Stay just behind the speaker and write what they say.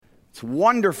It's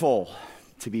wonderful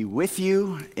to be with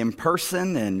you in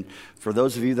person, and for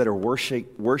those of you that are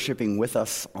worshiping with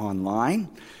us online,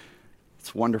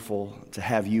 it's wonderful to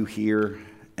have you here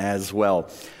as well.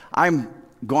 I'm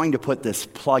going to put this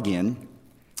plug in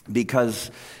because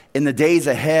in the days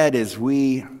ahead, as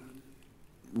we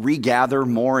regather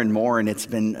more and more, and it's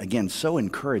been, again, so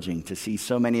encouraging to see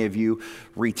so many of you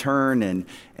return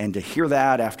and to hear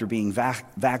that after being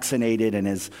vaccinated, and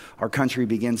as our country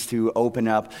begins to open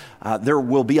up, there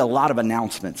will be a lot of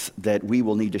announcements that we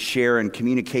will need to share, and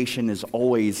communication is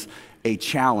always a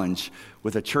challenge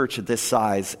with a church of this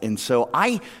size. And so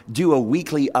I do a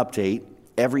weekly update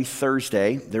every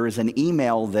Thursday. There is an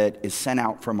email that is sent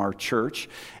out from our church,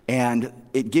 and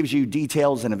it gives you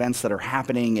details and events that are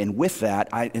happening. And with that,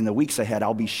 in the weeks ahead,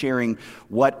 I'll be sharing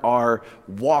what our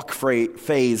walk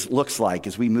phase looks like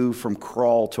as we move from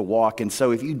crawl to walk. And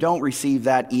so if you don't receive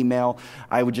that email,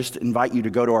 I would just invite you to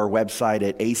go to our website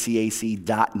at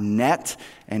acac.net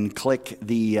and click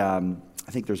the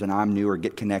I think there's an I'm new or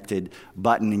get connected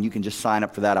button, and you can just sign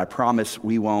up for that. I promise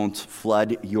we won't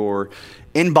flood your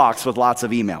inbox with lots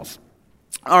of emails.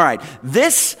 All right,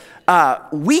 this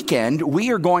weekend,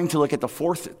 we are going to look at the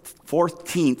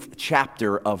 14th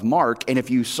chapter of Mark. And if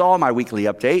you saw my weekly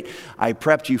update, I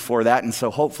prepped you for that. And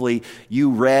so hopefully you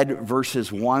read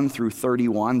verses 1 through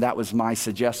 31. That was my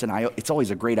suggestion. It's always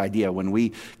a great idea when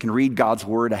we can read God's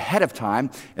word ahead of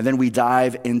time, and then we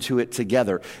dive into it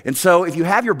together. And so if you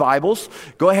have your Bibles,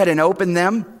 go ahead and open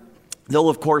them. They'll,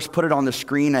 of course, put it on the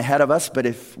screen ahead of us, but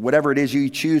if whatever it is you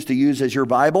choose to use as your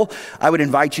Bible, I would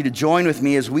invite you to join with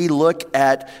me as we look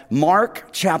at Mark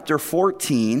chapter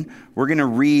 14. We're going to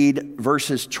read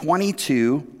verses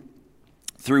 22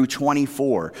 through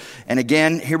 24. And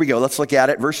again, here we go. Let's look at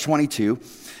it. Verse 22.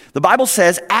 The Bible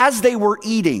says, "As they were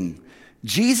eating,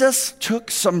 Jesus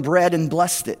took some bread and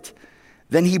blessed it.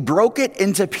 Then he broke it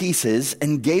into pieces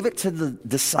and gave it to the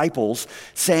disciples,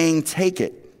 saying, 'Take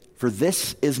it, for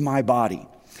this is my body.'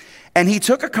 And he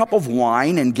took a cup of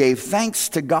wine and gave thanks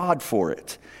to God for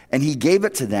it. And he gave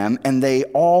it to them, and they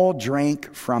all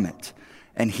drank from it.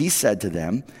 And he said to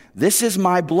them, 'This is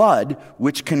my blood,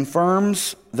 which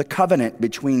confirms the covenant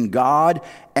between God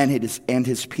and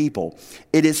his people.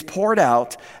 It is poured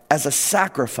out as a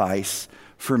sacrifice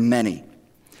for many.'"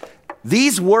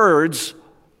 These words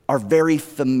are very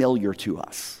familiar to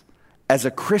us. As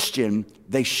a Christian,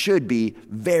 they should be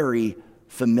very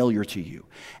familiar to you.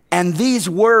 And these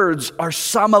words are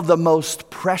some of the most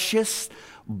precious,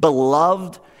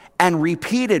 beloved, and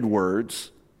repeated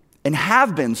words, and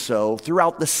have been so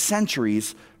throughout the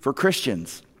centuries for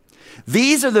Christians.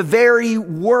 These are the very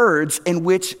words in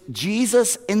which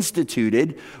Jesus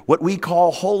instituted what we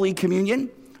call Holy Communion,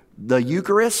 the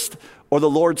Eucharist, or the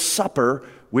Lord's Supper,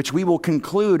 which we will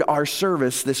conclude our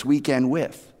service this weekend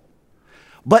with.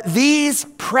 But these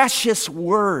precious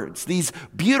words, these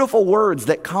beautiful words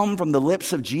that come from the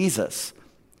lips of Jesus,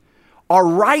 are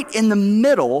right in the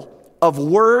middle of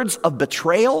words of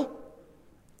betrayal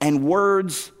and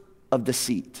words of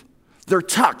deceit. They're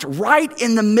tucked right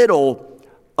in the middle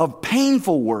of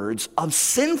painful words, of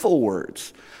sinful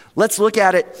words. Let's look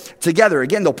at it together.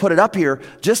 Again, they'll put it up here.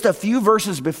 Just a few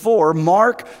verses before,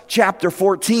 Mark chapter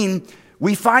 14,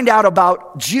 we find out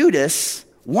about Judas,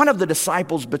 one of the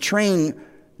disciples betraying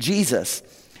Jesus.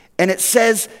 And it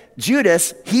says,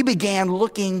 Judas, he began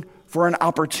looking for an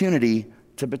opportunity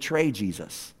to betray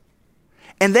Jesus.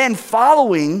 And then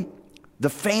following the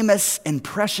famous and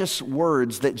precious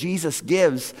words that Jesus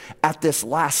gives at this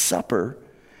Last Supper,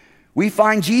 we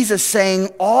find Jesus saying,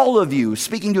 "All of you,"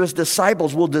 speaking to his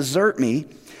disciples, "will desert me."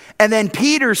 And then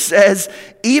Peter says,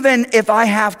 "Even if I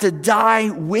have to die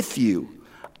with you,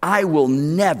 I will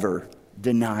never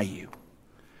deny you."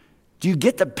 Do you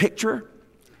get the picture?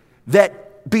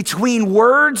 That between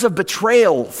words of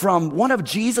betrayal from one of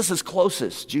Jesus'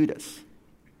 closest, Judas,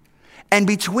 and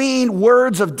between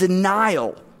words of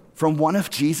denial from one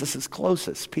of Jesus'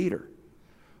 closest, Peter,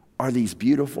 are these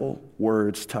beautiful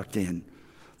words tucked in.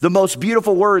 The most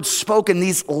beautiful words spoken,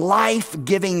 these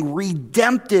life-giving,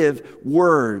 redemptive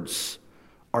words,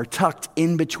 are tucked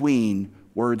in between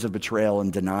words of betrayal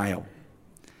and denial.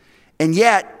 And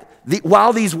yet,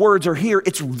 while these words are here,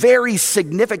 it's very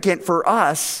significant for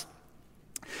us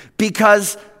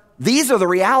because these are the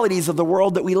realities of the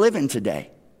world that we live in today.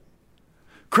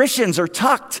 Christians are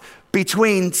tucked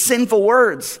between sinful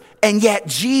words, and yet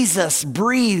Jesus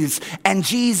breathes, and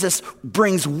Jesus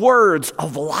brings words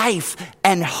of life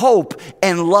and hope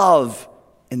and love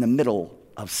in the middle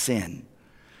of sin.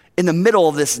 In the middle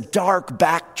of this dark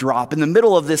backdrop, in the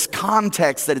middle of this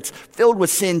context that it's filled with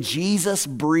sin, Jesus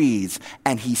breathes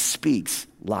and he speaks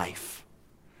life.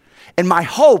 And my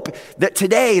hope that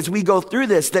today, as we go through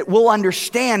this, that we'll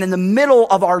understand in the middle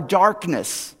of our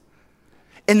darkness,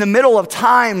 in the middle of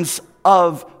times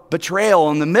of betrayal,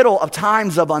 in the middle of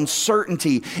times of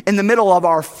uncertainty, in the middle of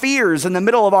our fears, in the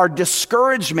middle of our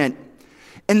discouragement,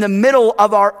 in the middle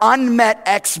of our unmet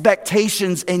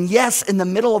expectations, and yes, in the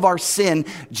middle of our sin,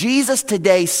 Jesus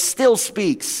today still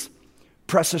speaks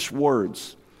precious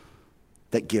words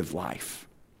that give life.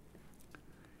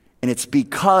 And it's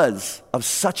because of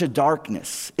such a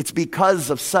darkness, it's because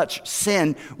of such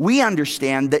sin, we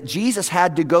understand that Jesus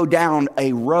had to go down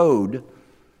a road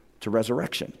to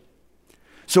resurrection.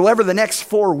 So over the next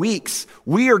 4 weeks,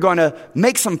 we are going to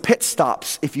make some pit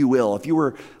stops, if you will. If you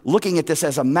were looking at this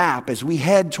as a map, as we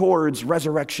head towards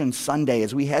Resurrection Sunday,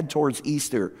 as we head towards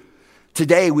Easter,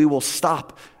 today we will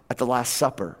stop at the Last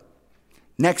Supper.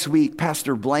 Next week,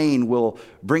 Pastor Blaine will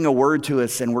bring a word to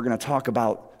us, and we're going to talk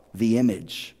about the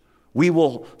image. We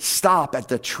will stop at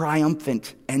the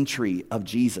triumphant entry of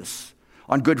Jesus.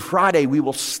 On Good Friday, we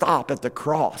will stop at the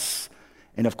cross.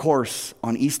 And of course,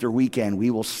 on Easter weekend,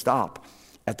 we will stop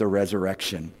at the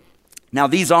resurrection. Now,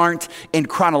 these aren't in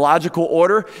chronological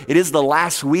order. It is the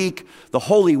last week, the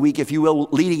Holy Week, if you will,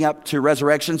 leading up to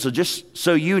resurrection. So just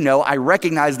so you know, I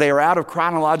recognize they are out of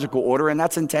chronological order, and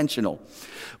that's intentional.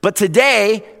 But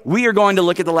today, we are going to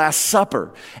look at the Last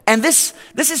Supper. And this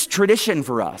is tradition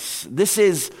for us. This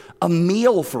is a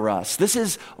meal for us. This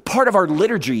is part of our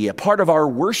liturgy, a part of our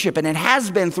worship, and it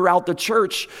has been throughout the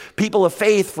church, people of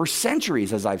faith, for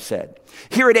centuries, as I've said.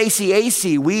 Here at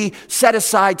ACAC, we set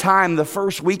aside time the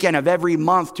first weekend of every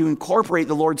month to incorporate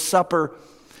the Lord's Supper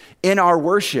in our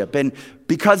worship. And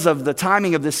because of the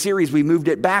timing of this series, we moved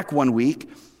it back 1 week.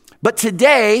 But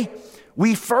today,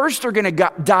 we first are going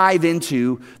to dive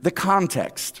into the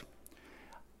context.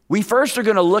 We first are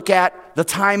going to look at the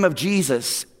time of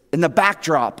Jesus in the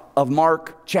backdrop of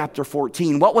Mark chapter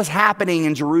 14. What was happening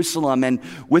in Jerusalem and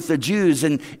with the Jews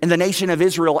and in the nation of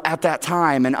Israel at that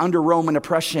time and under Roman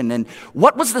oppression? And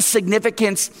what was the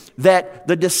significance that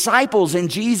the disciples in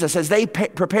Jesus, as they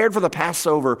prepared for the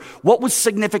Passover, what was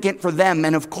significant for them?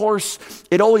 And of course,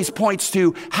 it always points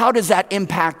to how does that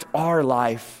impact our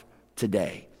life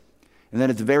today? And then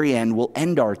at the very end, we'll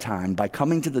end our time by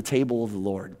coming to the table of the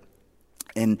Lord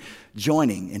and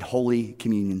joining in Holy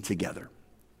Communion together.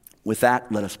 With that,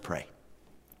 let us pray.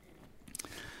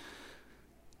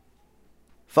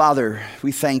 Father,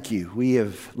 we thank you. We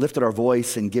have lifted our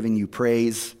voice and given you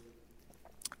praise.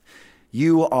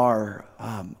 You are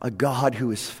a God who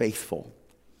is faithful.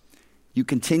 You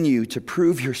continue to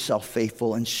prove yourself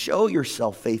faithful and show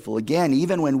yourself faithful again,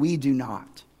 even when we do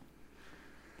not.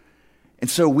 And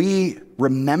so we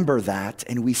remember that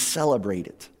and we celebrate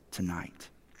it tonight.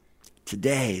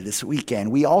 Today, this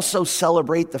weekend, we also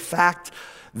celebrate the fact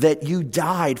that you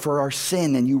died for our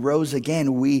sin and you rose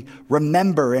again. We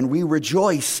remember and we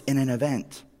rejoice in an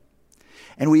event.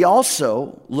 And we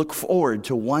also look forward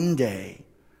to one day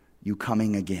you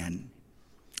coming again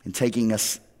and taking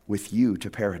us with you to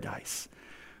paradise.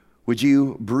 Would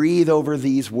you breathe over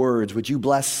these words? Would you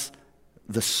bless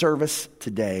the service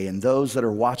today and those that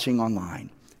are watching online?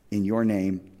 In your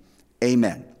name,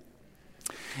 amen.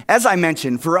 As I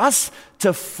mentioned, for us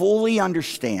to fully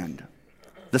understand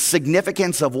the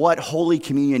significance of what Holy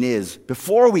Communion is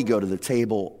before we go to the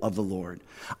table of the Lord,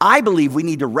 I believe we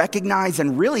need to recognize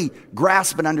and really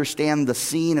grasp and understand the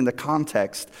scene and the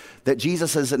context that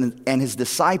Jesus and his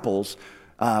disciples,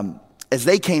 as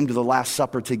they came to the Last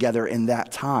Supper together in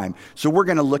that time. So we're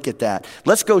going to look at that.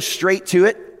 Let's go straight to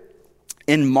it.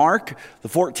 In Mark, the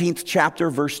 14th chapter,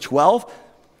 verse 12,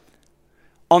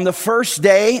 on the first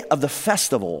day of the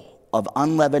festival of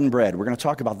unleavened bread, we're going to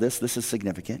talk about this. This is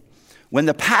significant. When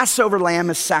the Passover lamb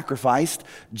is sacrificed,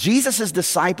 Jesus'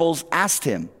 disciples asked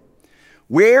him,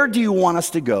 "Where do you want us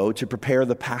to go to prepare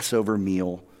the Passover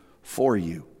meal for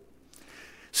you?"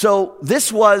 So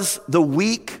this was the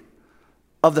week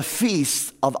of the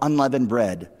Feast of Unleavened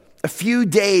Bread, a few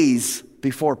days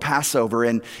before Passover.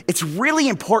 And it's really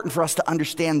important for us to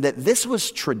understand that this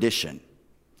was tradition.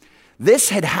 This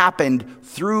had happened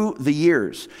through the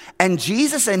years. And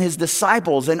Jesus and his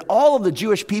disciples and all of the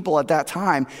Jewish people at that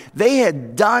time, they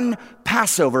had done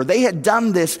Passover. They had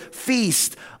done this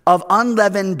feast of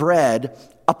unleavened bread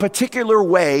a particular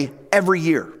way every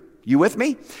year. You with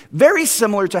me? Very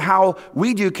similar to how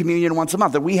we do communion once a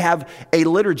month, that we have a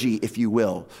liturgy, if you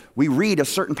will. We read a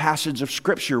certain passage of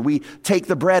Scripture. We take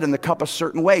the bread and the cup a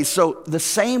certain way. So the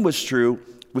same was true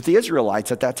with the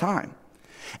Israelites at that time.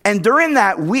 And during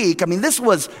that week, this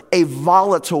was a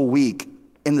volatile week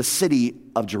in the city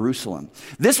of Jerusalem.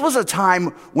 This was a time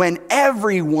when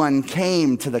everyone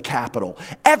came to the capital.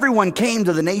 Everyone came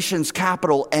to the nation's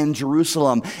capital and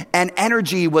Jerusalem, and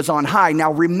energy was on high.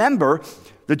 Now remember,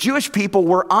 the Jewish people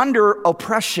were under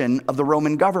oppression of the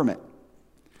Roman government.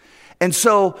 And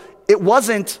so it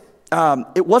wasn't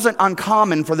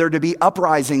uncommon for there to be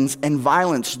uprisings and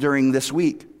violence during this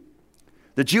week.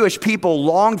 The Jewish people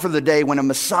longed for the day when a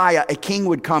Messiah, a king,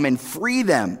 would come and free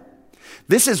them.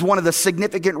 This is one of the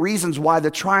significant reasons why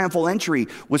the triumphal entry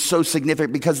was so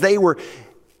significant, because they were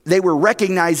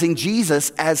recognizing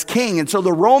Jesus as king. And so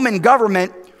the Roman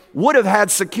government would have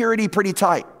had security pretty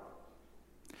tight.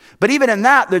 But even in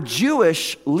that, the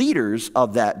Jewish leaders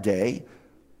of that day,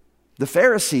 the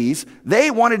Pharisees, they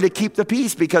wanted to keep the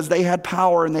peace because they had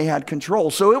power and they had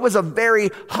control. So it was a very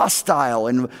hostile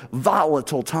and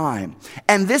volatile time.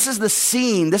 And this is the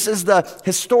scene, this is the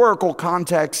historical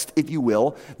context, if you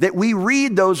will, that we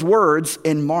read those words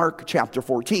in Mark chapter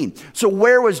 14. So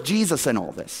where was Jesus in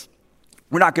all this?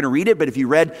 We're not going to read it, but if you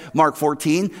read Mark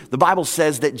 14, the Bible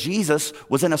says that Jesus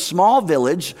was in a small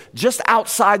village just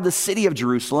outside the city of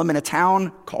Jerusalem in a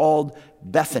town called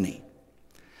Bethany.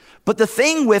 But the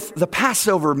thing with the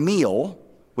Passover meal,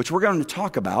 which we're going to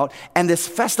talk about, and this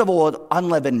festival of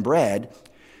unleavened bread,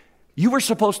 you were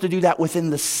supposed to do that within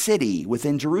the city,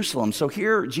 within Jerusalem. So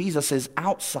here Jesus is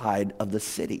outside of the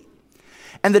city.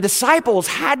 And the disciples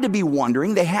had to be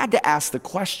wondering, they had to ask the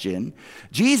question,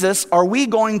 Jesus, are we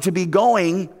going to be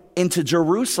going into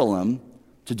Jerusalem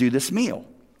to do this meal?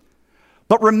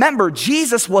 But remember,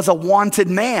 Jesus was a wanted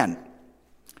man.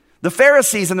 The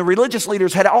Pharisees and the religious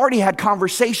leaders had already had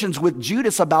conversations with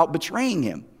Judas about betraying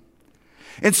him.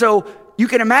 And so you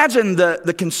can imagine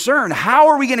the concern. How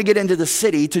are we going to get into the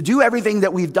city to do everything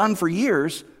that we've done for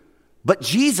years, but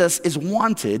Jesus is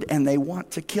wanted and they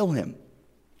want to kill him?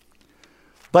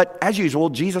 But as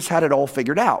usual, Jesus had it all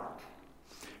figured out.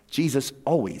 Jesus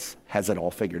always has it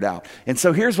all figured out. And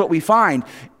so here's what we find.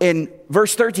 In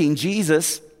verse 13,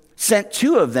 Jesus sent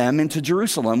two of them into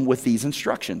Jerusalem with these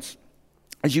instructions.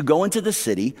 As you go into the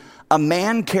city, a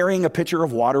man carrying a pitcher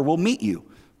of water will meet you.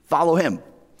 Follow him.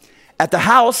 At the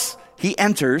house he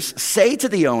enters, say to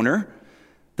the owner,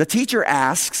 the teacher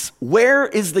asks, where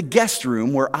is the guest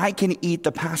room where I can eat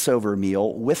the Passover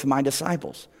meal with my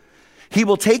disciples? He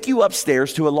will take you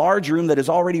upstairs to a large room that is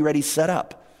already set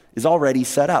up.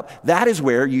 That is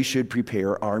where you should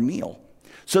prepare our meal.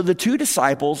 So the two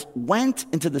disciples went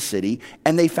into the city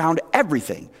and they found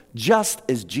everything just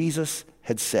as Jesus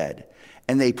had said.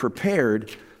 And they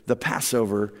prepared the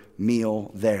Passover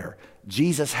meal there.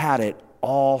 Jesus had it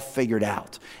all figured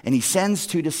out. And he sends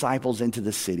two disciples into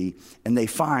the city, and they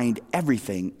find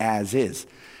everything as is.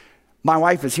 My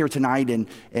wife is here tonight,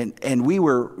 and we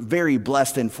were very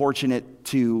blessed and fortunate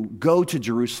to go to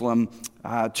Jerusalem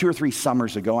 2 or 3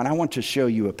 summers ago, and I want to show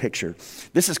you a picture.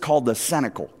 This is called the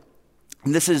Cenacle.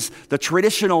 And this is the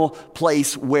traditional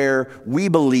place where we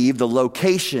believe the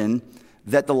location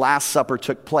that the Last Supper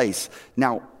took place.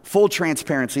 Now, full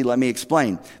transparency, let me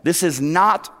explain. This is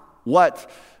not what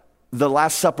the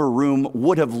Last Supper room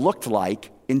would have looked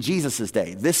like in Jesus'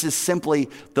 day. This is simply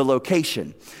the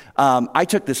location. I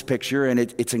took this picture, and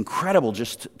it's incredible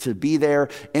just to be there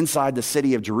inside the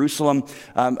city of Jerusalem.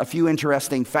 A few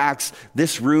interesting facts.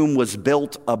 This room was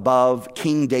built above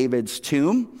King David's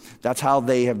tomb. That's how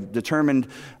they have determined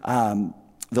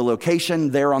the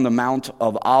location there on the Mount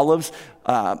of Olives.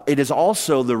 It is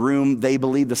also the room, they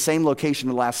believe, the same location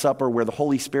of the Last Supper where the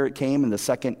Holy Spirit came in the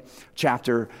 2nd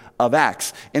chapter of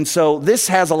Acts. And so this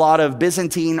has a lot of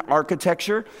Byzantine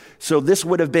architecture. So this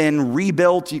would have been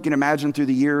rebuilt, you can imagine, through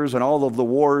the years and all of the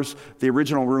wars. The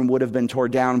original room would have been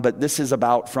torn down, but this is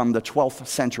about from the 12th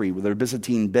century where the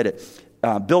Byzantine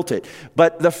built it.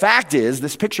 But the fact is,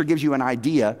 this picture gives you an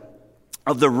idea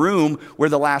of the room where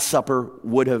the Last Supper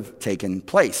would have taken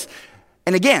place.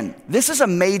 And again, this is a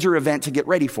major event to get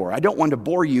ready for. I don't want to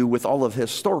bore you with all of the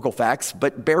historical facts,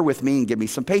 but bear with me and give me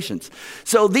some patience.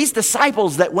 So these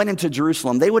disciples that went into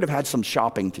Jerusalem, they would have had some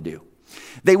shopping to do.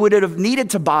 They would have needed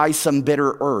to buy some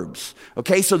bitter herbs.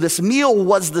 Okay, so this meal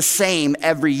was the same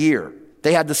every year.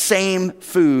 They had the same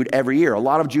food every year. A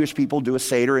lot of Jewish people do a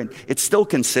Seder, and it still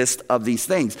consists of these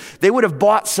things. They would have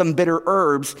bought some bitter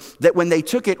herbs that when they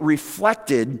took it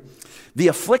reflected the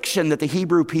affliction that the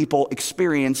Hebrew people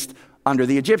experienced under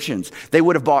the Egyptians. They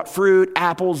would have bought fruit,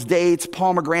 apples, dates,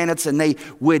 pomegranates, and they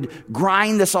would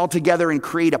grind this all together and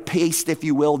create a paste, if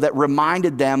you will, that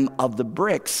reminded them of the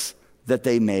bricks that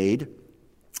they made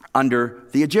under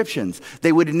the Egyptians.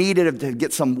 They would have needed to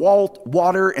get some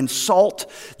water and salt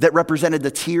that represented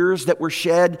the tears that were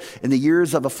shed in the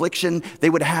years of affliction. They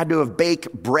would have had to have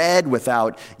baked bread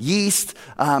without yeast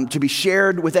to be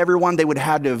shared with everyone. They would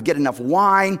have had to have get enough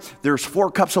wine. There's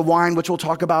 4 cups of wine, which we'll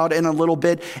talk about in a little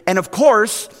bit. And of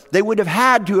course, they would have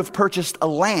had to have purchased a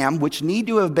lamb, which need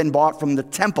to have been bought from the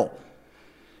temple.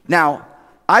 Now,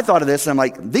 I thought of this, and I'm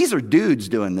like, these are dudes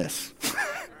doing this.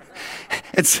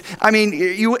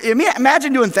 You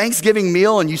imagine doing Thanksgiving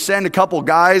meal and you send a couple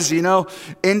guys,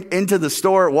 into the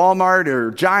store at Walmart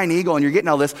or Giant Eagle and you're getting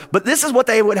all this. But this is what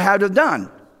they would have to have done.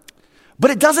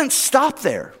 But it doesn't stop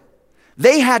there.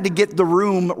 They had to get the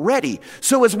room ready.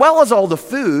 So as well as all the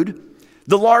food,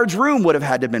 the large room would have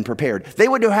had to have been prepared. They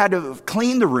would have had to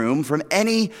clean the room from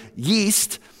any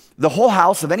yeast, the whole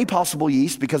house of any possible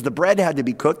yeast, because the bread had to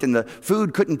be cooked and the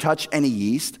food couldn't touch any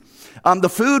yeast. The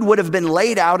food would have been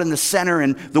laid out in the center,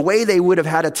 and the way they would have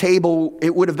had a table,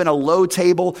 it would have been a low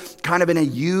table, kind of in a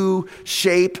U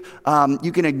shape.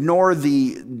 You can ignore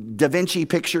the Da Vinci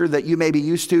picture that you may be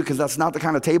used to, because that's not the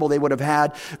kind of table they would have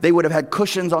had. They would have had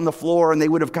cushions on the floor, and they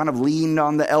would have kind of leaned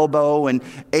on the elbow and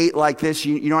ate like this.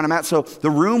 You know what I'm at? So the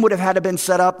room would have had to have been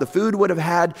set up. The food would have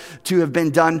had to have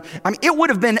been done. It would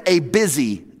have been a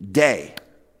busy day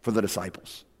for the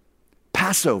disciples.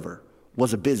 Passover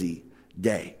was a busy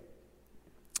day.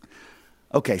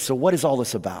 Okay, so what is all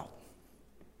this about?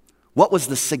 What was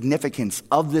the significance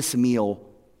of this meal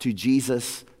to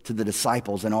Jesus, to the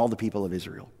disciples, and all the people of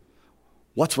Israel?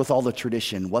 What's with all the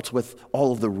tradition? What's with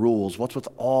all of the rules? What's with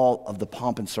all of the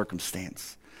pomp and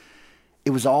circumstance?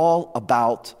 It was all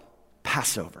about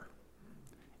Passover.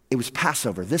 It was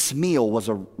Passover. This meal was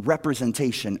a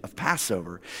representation of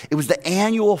Passover. It was the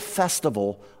annual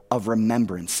festival of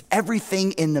remembrance.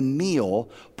 Everything in the meal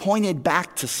pointed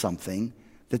back to something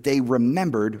that they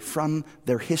remembered from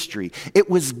their history. It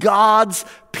was God's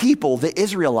people, the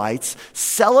Israelites,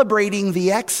 celebrating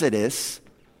the Exodus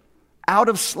out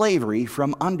of slavery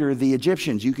from under the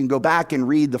Egyptians. You can go back and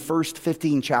read the first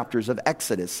 15 chapters of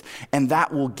Exodus, and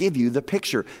that will give you the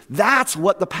picture. That's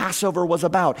what the Passover was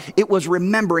about. It was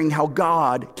remembering how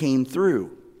God came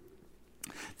through.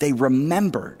 They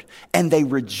remembered and they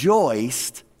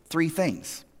rejoiced 3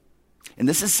 things. And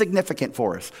this is significant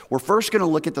for us. We're first going to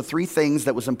look at the 3 things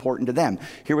that was important to them.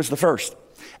 Here was the first.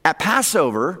 At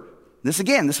Passover, this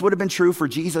would have been true for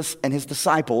Jesus and his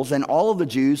disciples and all of the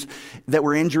Jews that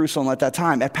were in Jerusalem at that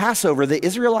time. At Passover, the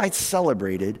Israelites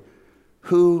celebrated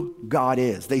who God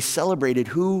is. They celebrated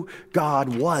who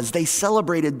God was. They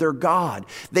celebrated their God.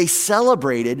 They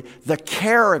celebrated the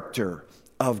character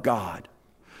of God.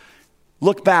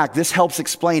 Look back. This helps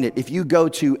explain it. If you go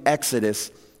to Exodus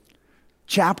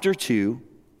chapter 2,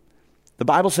 the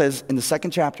Bible says in the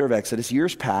 2nd chapter of Exodus,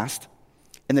 years passed,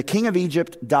 and the king of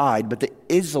Egypt died, but the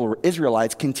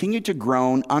Israelites continued to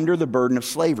groan under the burden of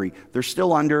slavery. They're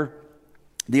still under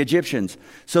the Egyptians.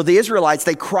 So the Israelites,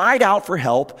 they cried out for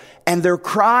help, and their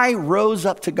cry rose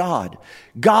up to God.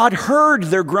 God heard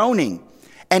their groaning,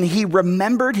 and he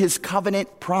remembered his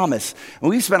covenant promise. And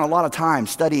we've spent a lot of time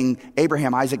studying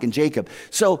Abraham, Isaac, and Jacob.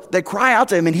 So they cry out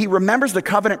to him, and he remembers the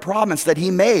covenant promise that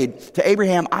he made to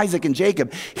Abraham, Isaac, and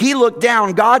Jacob. He looked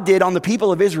down, God did, on the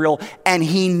people of Israel, and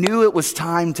he knew it was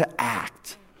time to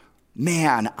act.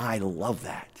 Man, I love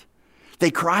that.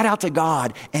 They cried out to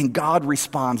God, and God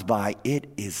responds by, it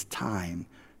is time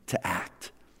to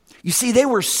act. You see, they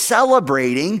were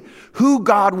celebrating who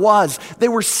God was. They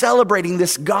were celebrating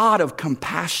this God of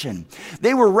compassion.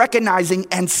 They were recognizing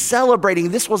and celebrating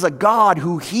this was a God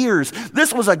who hears.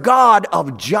 This was a God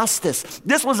of justice.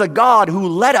 This was a God who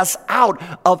led us out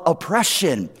of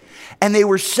oppression. And they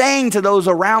were saying to those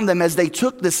around them as they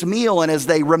took this meal and as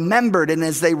they remembered and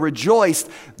as they rejoiced,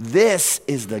 this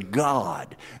is the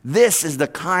God. This is the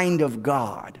kind of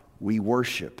God we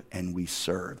worship and we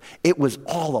serve. It was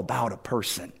all about a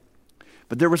person.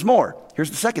 But there was more. Here's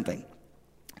the second thing.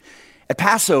 At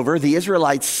Passover, the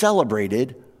Israelites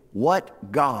celebrated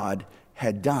what God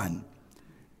had done.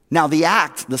 Now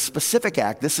the specific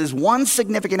act, this is one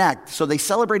significant act. So they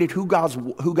celebrated who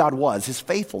God was, his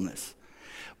faithfulness.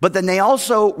 But then they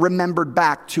also remembered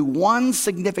back to one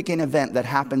significant event that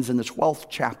happens in the 12th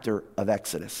chapter of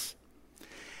Exodus.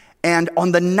 And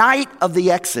on the night of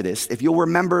the Exodus, if you'll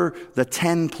remember the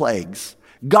 10 plagues,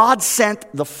 God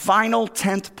sent the final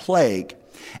 10th plague.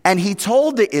 And he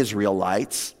told the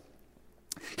Israelites,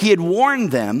 he had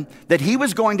warned them that he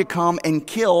was going to come and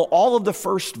kill all of the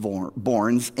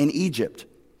firstborns in Egypt.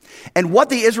 And what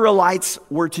the Israelites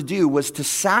were to do was to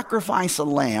sacrifice a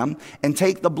lamb and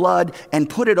take the blood and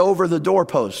put it over the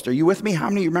doorpost. Are you with me? How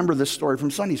many of you remember this story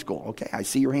from Sunday school? Okay, I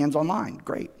see your hands online.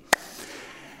 Great.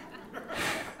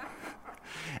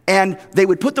 And they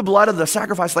would put the blood of the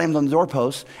sacrifice lambs on the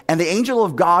doorpost, and the angel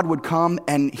of God would come,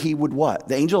 and he would what?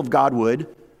 The angel of God would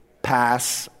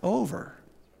pass over.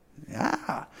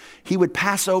 Yeah. He would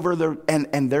pass over,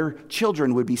 and their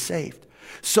children would be saved.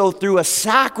 So through a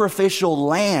sacrificial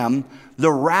lamb,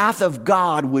 the wrath of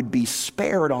God would be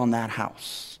spared on that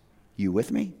house. You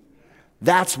with me?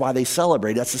 That's why they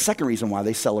celebrated. That's the second reason why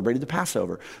they celebrated the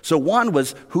Passover. So one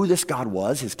was who this God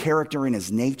was, his character and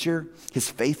his nature, his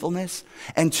faithfulness.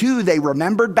 And two, they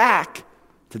remembered back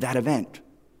to that event,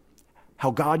 how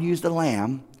God used a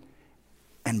lamb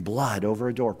and blood over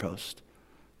a doorpost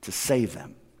to save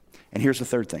them. And here's the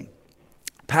third thing.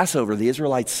 Passover, the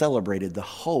Israelites celebrated the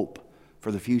hope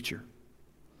for the future.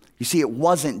 You see, it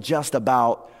wasn't just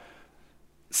about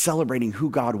celebrating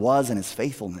who God was and his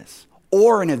faithfulness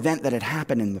or an event that had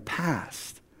happened in the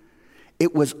past.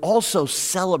 It was also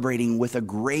celebrating with a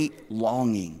great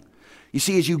longing. You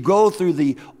see, as you go through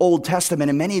the Old Testament,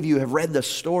 and many of you have read the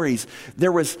stories,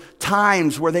 there was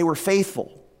times where they were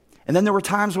faithful, and then there were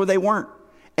times where they weren't.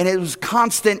 And it was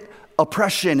constant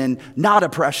oppression and not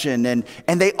oppression, and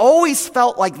they always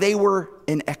felt like they were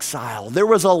in exile. There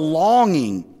was a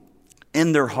longing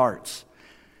in their hearts.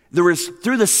 There was,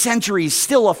 through the centuries,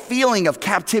 still a feeling of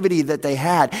captivity that they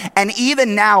had. And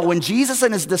even now, when Jesus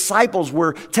and his disciples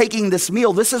were taking this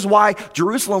meal, this is why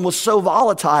Jerusalem was so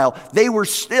volatile. They were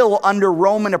still under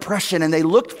Roman oppression, and they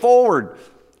looked forward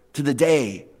to the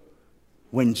day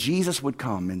when Jesus would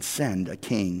come and send a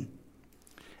king.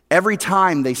 Every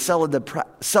time they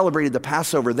celebrated the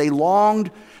Passover, they longed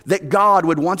that God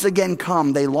would once again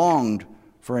come. They longed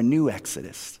for a new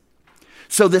Exodus.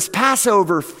 So this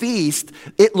Passover feast,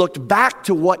 it looked back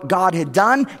to what God had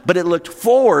done, but it looked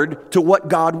forward to what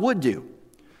God would do.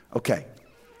 Okay.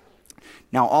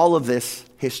 Now, all of this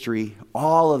history,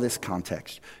 all of this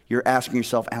context, you're asking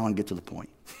yourself, Alan, get to the point.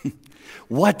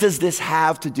 What does this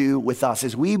have to do with us?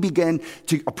 As we begin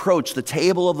to approach the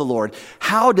table of the Lord,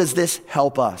 how does this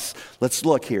help us? Let's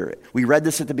look here. We read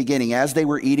this at the beginning. As they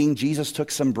were eating, Jesus took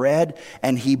some bread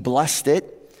and he blessed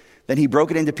it. Then he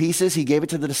broke it into pieces. He gave it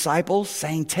to the disciples,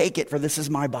 saying, "Take it, for this is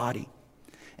my body."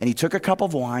 And he took a cup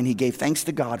of wine. He gave thanks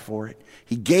to God for it.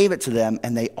 He gave it to them,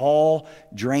 and they all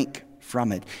drank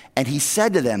from it. And he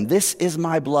said to them, "This is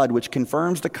my blood, which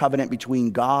confirms the covenant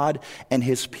between God and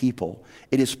his people.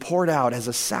 It is poured out as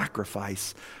a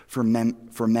sacrifice for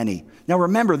many." Now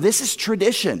remember, this is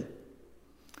tradition.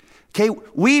 Okay,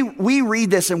 we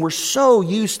read this and we're so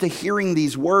used to hearing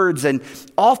these words, and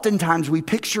oftentimes we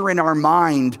picture in our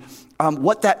mind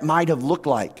what that might have looked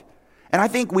like. And I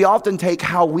think we often take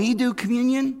how we do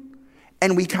communion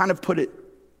and we kind of put it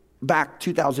back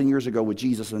 2,000 years ago with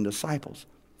Jesus and the disciples.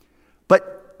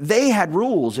 But they had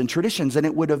rules and traditions, and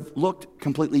it would have looked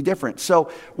completely different. So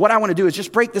what I want to do is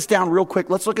just break this down real quick.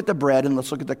 Let's look at the bread and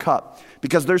let's look at the cup,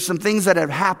 because there's some things that have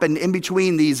happened in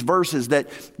between these verses that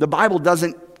the Bible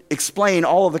doesn't explain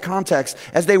all of the context.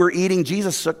 As they were eating,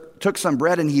 Jesus took some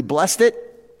bread and he blessed it.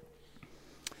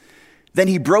 Then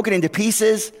he broke it into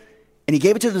pieces and he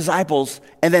gave it to the disciples.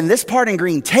 And then this part in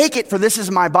green, "Take it, for this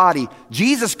is my body."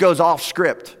 Jesus goes off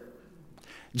script.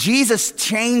 Jesus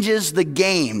changes the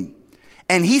game.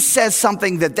 And he says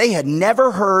something that they had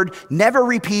never heard, never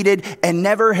repeated, and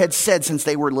never had said since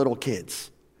they were little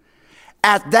kids.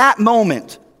 At that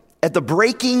moment, at the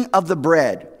breaking of the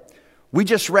bread, we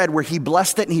just read where he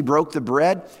blessed it and he broke the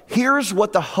bread. Here's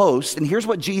what the host, and here's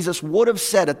what Jesus would have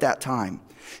said at that time.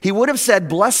 He would have said,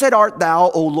 "Blessed art thou,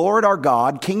 O Lord our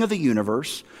God, King of the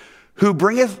universe, who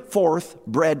bringeth forth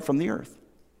bread from the earth."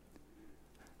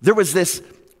 There was this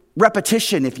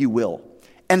repetition, if you will.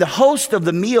 And the host of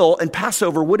the meal and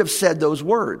Passover would have said those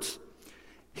words.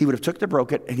 He would have took the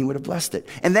broke it and he would have blessed it.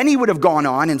 And then he would have gone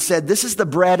on and said, "This is the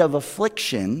bread of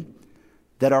affliction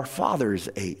that our fathers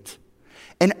ate."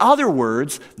 In other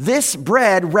words, this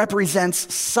bread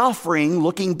represents suffering,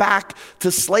 looking back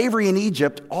to slavery in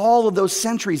Egypt all of those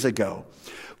centuries ago.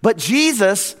 But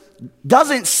Jesus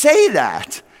doesn't say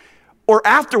that. Or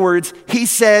afterwards, he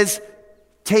says,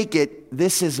 "Take it,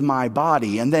 this is my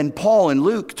body." And then Paul and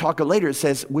Luke talk later, it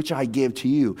says, "Which I give to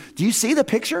you." Do you see the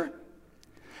picture?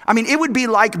 I mean, it would be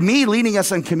like me leading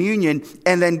us in communion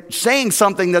and then saying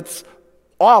something that's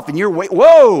off and you're,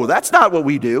 whoa, that's not what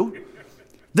we do.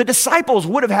 The disciples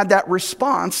would have had that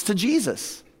response to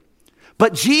Jesus.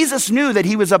 But Jesus knew that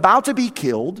he was about to be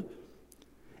killed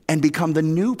and become the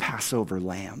new Passover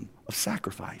lamb of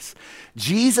sacrifice.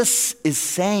 Jesus is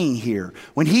saying here,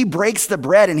 when he breaks the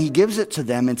bread and he gives it to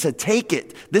them and said, take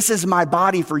it, this is my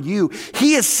body for you.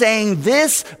 He is saying,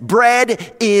 this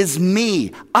bread is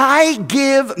me. I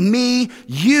give me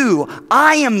you.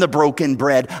 I am the broken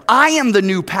bread. I am the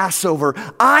new Passover.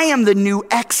 I am the new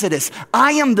Exodus.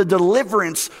 I am the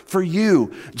deliverance for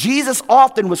you. Jesus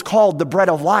often was called the bread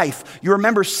of life. You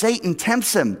remember Satan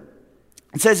tempts him.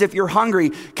 It says, if you're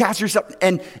hungry, cast yourself.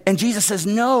 And Jesus says,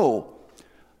 no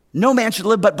man should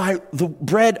live but by the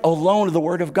bread alone of the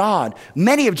word of God.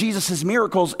 Many of Jesus'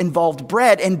 miracles involved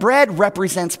bread, and bread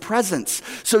represents presence.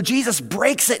 So Jesus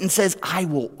breaks it and says, I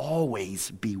will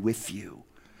always be with you.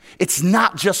 It's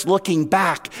not just looking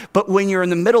back, but when you're in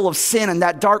the middle of sin and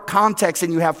that dark context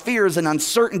and you have fears and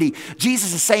uncertainty,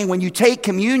 Jesus is saying when you take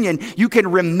communion, you can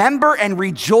remember and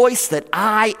rejoice that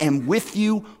I am with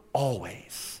you always.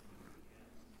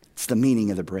 It's the meaning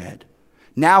of the bread.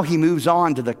 Now he moves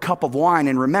on to the cup of wine.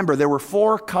 And remember, there were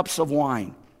 4 cups of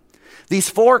wine. These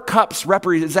 4 cups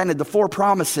represented the 4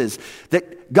 promises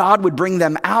that God would bring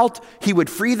them out, he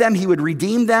would free them, he would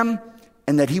redeem them,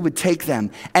 and that he would take them.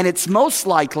 And it's most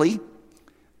likely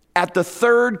at the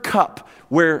 3rd cup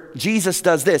where Jesus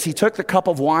does this. He took the cup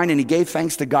of wine and he gave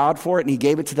thanks to God for it, and he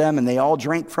gave it to them, and they all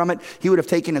drank from it. He would have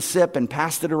taken a sip and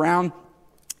passed it around.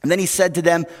 And then he said to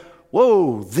them,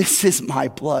 whoa, this is my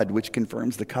blood, which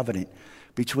confirms the covenant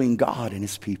between God and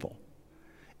his people.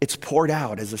 It's poured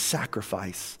out as a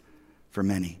sacrifice for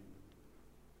many.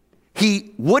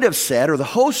 He would have said, or the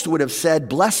host would have said,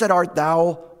 blessed art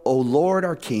thou, O Lord,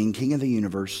 our King, King of the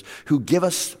universe, who give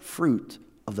us fruit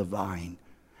of the vine.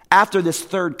 After this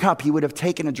 3rd cup, he would have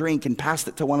taken a drink and passed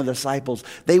it to one of the disciples.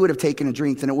 They would have taken a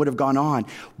drink, and it would have gone on.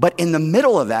 But in the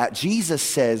middle of that, Jesus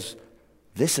says,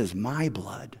 this is my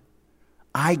blood.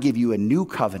 I give you a new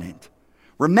covenant.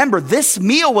 Remember, this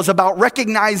meal was about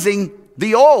recognizing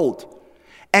the old.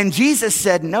 And Jesus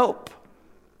said, nope.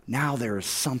 Now there is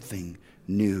something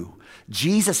new.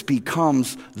 Jesus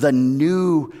becomes the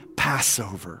new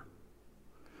Passover.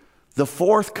 The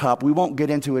 4th cup, we won't get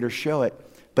into it or show it,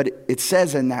 but it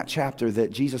says in that chapter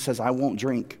that Jesus says, I won't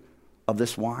drink of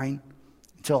this wine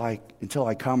until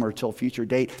I come, or till a future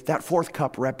date. That 4th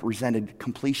cup represented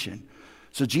completion.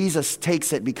 So Jesus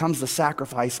takes it, becomes the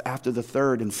sacrifice after the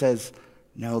 3rd, and says,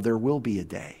 no, there will be a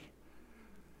day.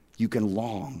 You can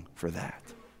long for that.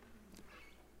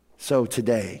 So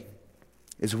today,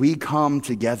 as we come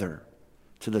together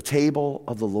to the table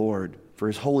of the Lord for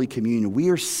his Holy Communion,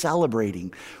 we're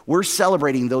celebrating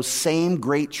those same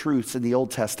great truths in the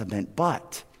Old Testament,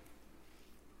 but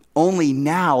only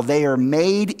now they are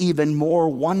made even more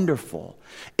wonderful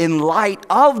in light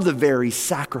of the very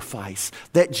sacrifice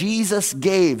that Jesus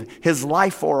gave his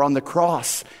life for on the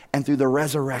cross and through the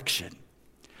resurrection.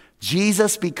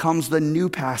 Jesus becomes the new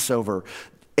Passover.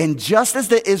 And just as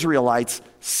the Israelites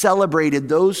celebrated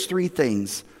those 3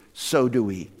 things, so do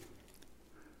we.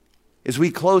 As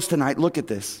we close tonight, look at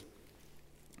this.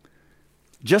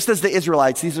 Just as the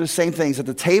Israelites, these are the same things. At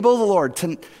the table of the Lord,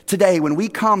 today, when we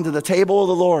come to the table of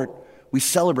the Lord, we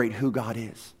celebrate who God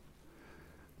is.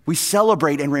 We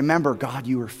celebrate and remember, God,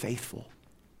 you are faithful.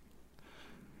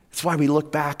 That's why we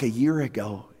look back a year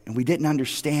ago and we didn't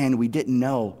understand, we didn't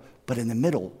know, but in the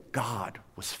middle, God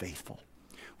was faithful.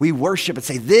 We worship and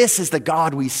say, this is the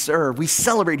God we serve. We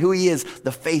celebrate who he is,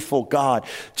 the faithful God.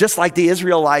 Just like the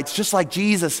Israelites, just like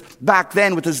Jesus back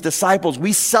then with his disciples,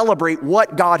 we celebrate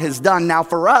what God has done. Now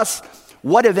for us,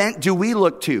 what event do we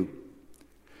look to?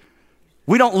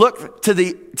 We don't look to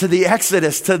the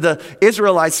Exodus, to the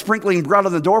Israelites sprinkling blood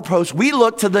on the doorpost. We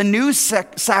look to the new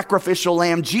sacrificial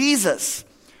lamb, Jesus,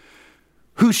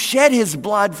 who shed his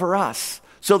blood for us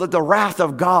so that the wrath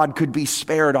of God could be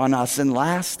spared on us. And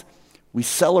last, we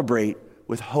celebrate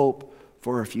with hope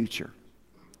for a future.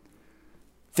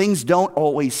 Things don't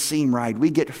always seem right.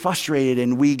 We get frustrated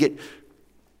and we get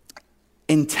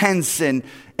intense and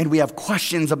we have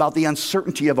questions about the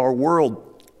uncertainty of our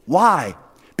world. Why?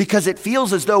 Because it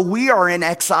feels as though we are in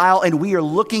exile and we are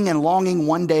looking and longing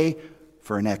one day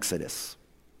for an exodus,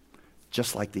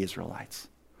 just like the Israelites,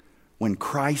 when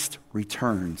Christ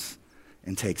returns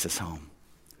and takes us home.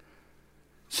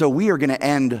 So we are going to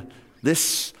end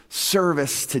this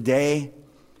service today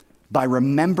by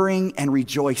remembering and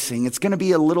rejoicing. It's going to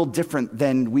be a little different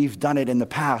than we've done it in the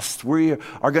past. We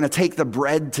are going to take the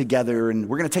bread together and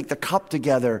we're going to take the cup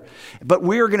together, but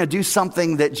we're going to do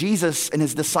something that Jesus and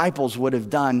his disciples would have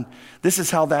done. This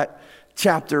is how that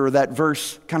chapter or that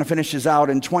verse kind of finishes out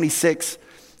in 26.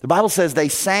 The Bible says they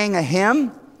sang a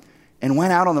hymn and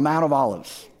went out on the Mount of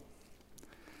Olives.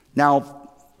 Now,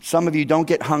 some of you don't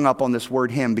get hung up on this word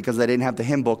hymn because they didn't have the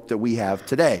hymn book that we have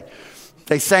today.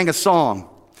 They sang a song.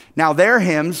 Now, their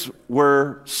hymns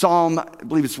were Psalm, I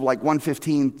believe it's like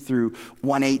 115 through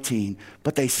 118,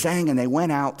 but they sang and they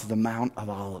went out to the Mount of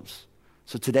Olives.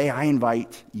 So today I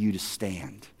invite you to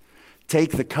stand.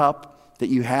 Take the cup that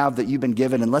you have, that you've been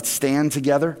given, and let's stand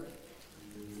together.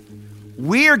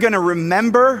 We are going to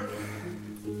remember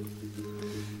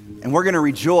and we're going to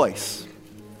rejoice.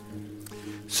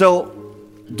 So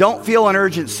don't feel an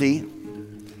urgency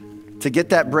to get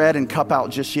that bread and cup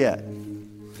out just yet.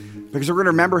 Because we're going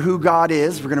to remember who God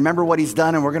is, we're going to remember what He's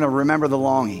done, and we're going to remember the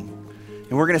longing.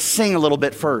 And we're going to sing a little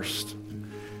bit first.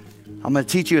 I'm going to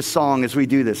teach you a song as we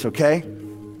do this, okay?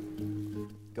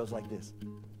 It goes like this.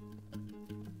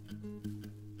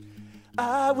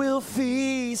 I will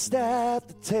feast at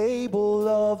the table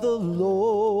of the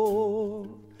Lord.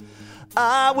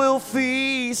 I will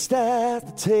feast at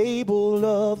the table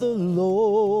of the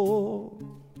Lord.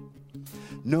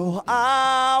 No,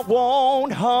 I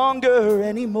won't hunger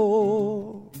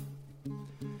anymore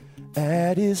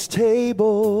at His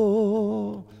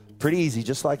table. Pretty easy,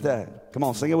 just like that. Come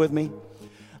on, sing it with me.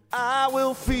 I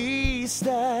will feast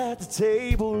at the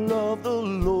table of the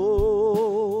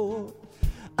Lord.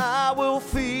 I will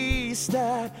feast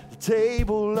at the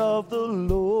table of the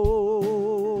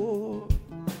Lord.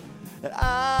 And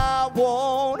I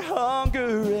won't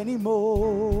hunger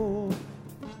anymore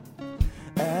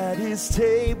at His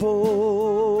table.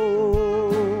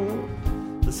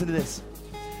 Listen to this.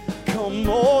 Come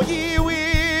all ye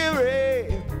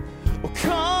weary,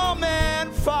 come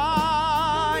and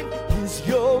find. His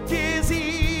yoke is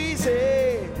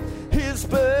easy, His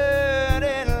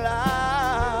burden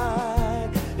light.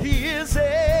 He is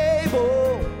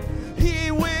able,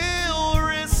 He will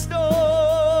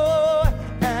restore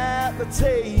at the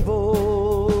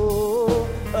table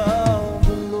of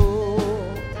the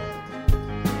Lord.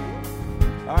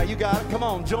 All right, you got it. Come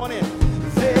on, join in.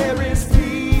 There is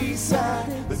peace at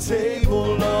the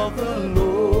table of the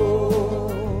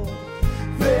Lord.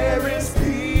 There is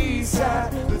peace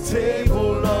at the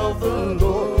table of the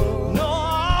Lord. No,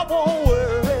 I won't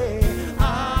worry.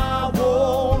 I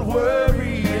won't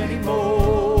worry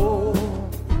anymore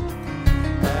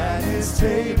at His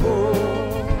table.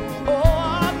 Oh,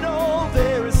 I know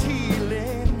there is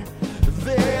healing.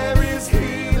 There is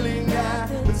healing at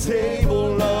the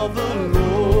table of the Lord.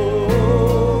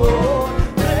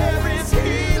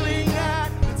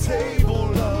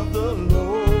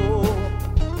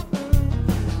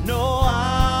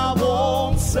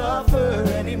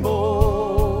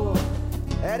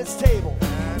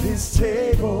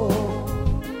 Table.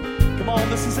 Come on,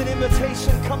 this is an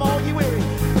invitation. Come all ye weary.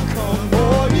 Come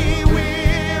all ye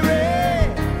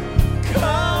weary.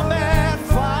 Come and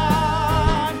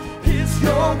find. His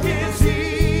yoke is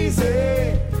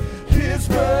easy. His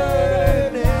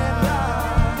burden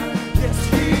light. Yes,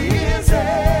 He is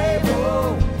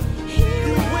able.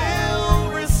 He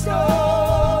will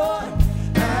restore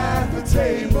at the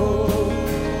table.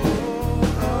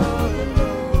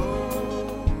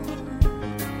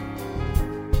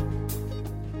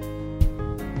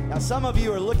 Some of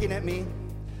you are looking at me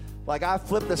like I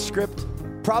flipped the script,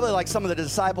 probably like some of the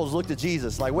disciples looked at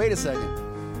Jesus, like, wait a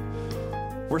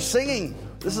second. We're singing.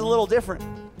 This is a little different.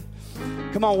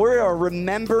 Come on, we are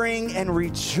remembering and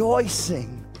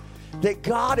rejoicing that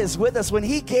God is with us. When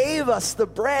He gave us the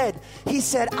bread, He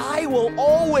said, I will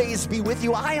always be with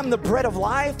you. I am the bread of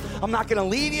life. I'm not going to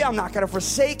leave you. I'm not going to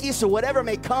forsake you. So whatever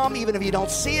may come, even if you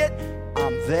don't see it,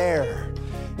 I'm there.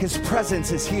 His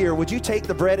presence is here. Would you take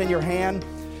the bread in your hand?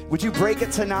 Would you break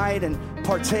it tonight and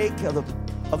partake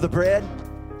of the bread?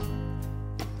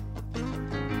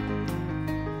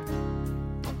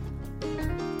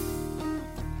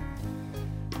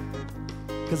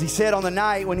 Because He said on the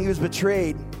night when He was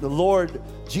betrayed, the Lord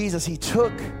Jesus, He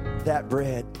took that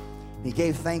bread and He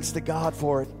gave thanks to God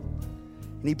for it.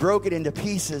 And He broke it into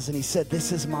pieces and He said,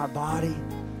 this is my body.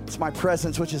 It's my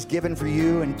presence which is given for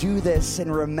you, and do this in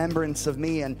remembrance of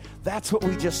me. And that's what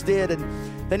we just did. And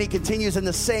then He continues in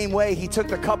the same way. He took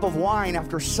the cup of wine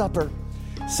after supper,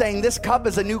 saying, this cup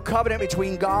is a new covenant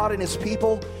between God and His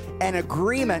people, an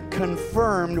agreement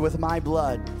confirmed with my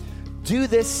blood. Do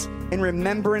this in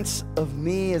remembrance of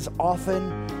me as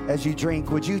often as you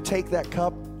drink. Would you take that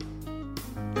cup?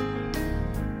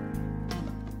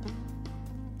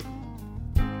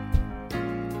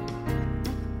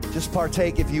 Just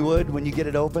partake, if you would, when you get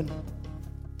it open.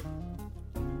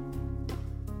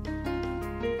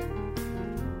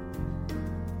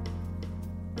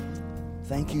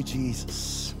 Thank you,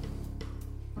 Jesus,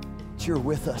 that you're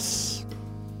with us.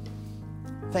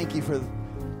 Thank you for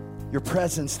your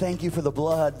presence. Thank you for the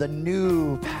blood, the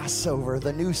new Passover,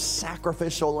 the new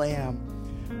sacrificial lamb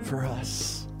for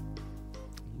us.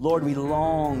 Lord, we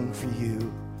long for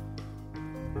you.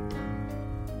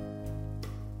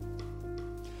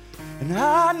 And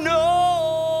I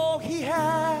know he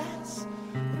has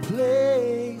a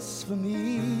place for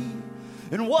me,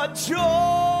 and what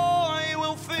joy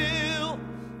will fill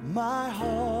my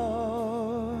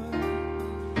heart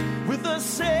with the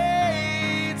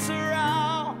saints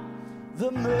around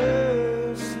the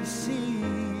mercy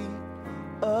seat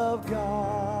of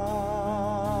God.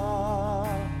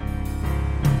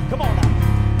 Come on now.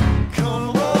 Come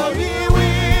all ye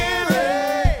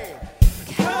weary,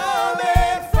 come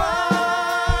and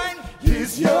find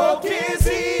his yoke is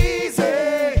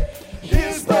easy,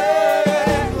 his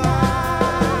burden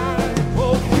light.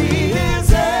 Oh, he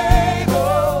is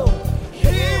able,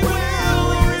 he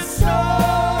will restore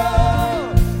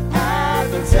at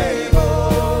the table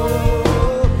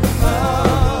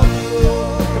of the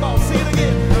Lord. Come on, sing it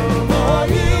again. Come all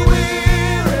ye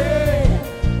weary,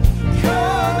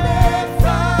 come and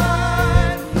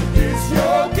find his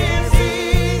yoke is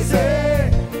easy,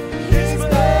 his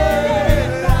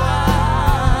burden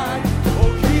light.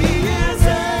 Oh, he is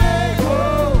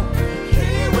able,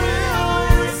 he will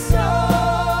restore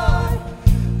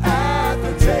at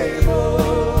the table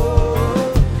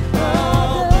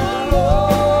of the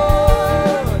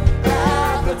Lord,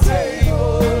 at the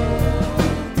table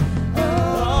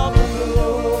of the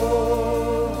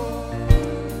Lord.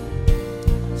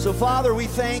 So, Father, we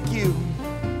thank you.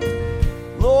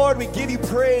 Lord, we give you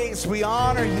praise. We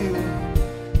honor you.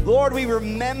 Lord, we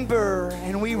remember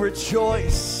and we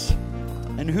rejoice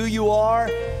in who you are,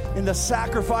 in the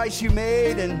sacrifice you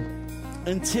made, and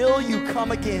until you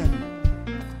come again,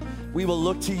 we will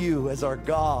look to you as our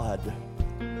God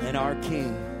and our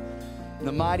King. In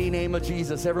the mighty name of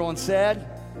Jesus, everyone said,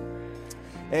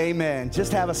 amen.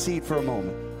 Just have a seat for a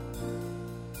moment.